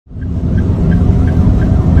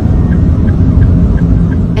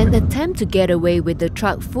attempt to get away with the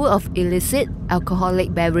truck full of illicit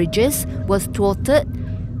alcoholic beverages was thwarted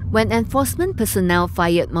when enforcement personnel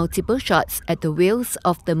fired multiple shots at the wheels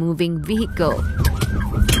of the moving vehicle.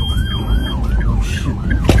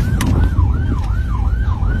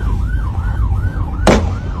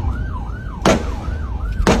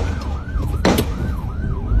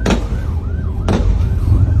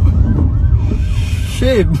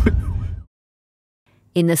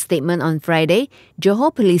 In a statement on Friday,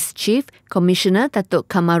 Johor Police Chief Commissioner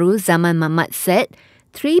Datuk Kamaru Zaman Mamat said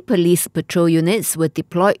 3 police patrol units were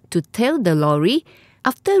deployed to tail the lorry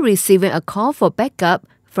after receiving a call for backup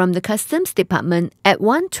from the Customs Department at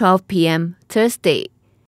 1:12 p.m. Thursday.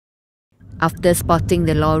 After spotting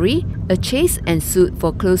the lorry, a chase ensued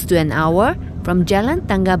for close to an hour from Jalan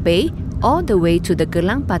Tangga Bay all the way to the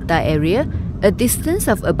Gelang Patah area, a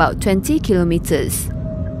distance of about 20 kilometers.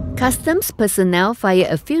 Customs personnel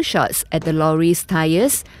fired a few shots at the lorry's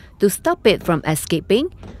tires to stop it from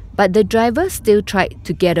escaping, but the driver still tried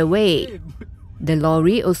to get away. The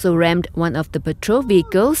lorry also rammed one of the patrol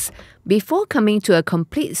vehicles before coming to a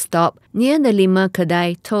complete stop near the Lima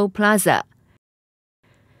Kedai Toll Plaza.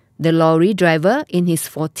 The lorry driver, in his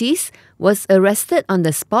 40s, was arrested on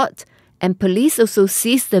the spot, and police also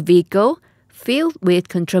seized the vehicle filled with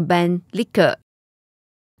contraband liquor.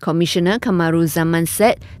 Commissioner Kamaru Zaman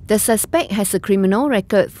said the suspect has a criminal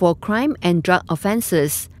record for crime and drug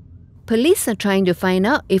offences. Police are trying to find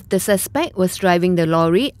out if the suspect was driving the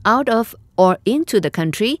lorry out of or into the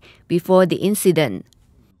country before the incident.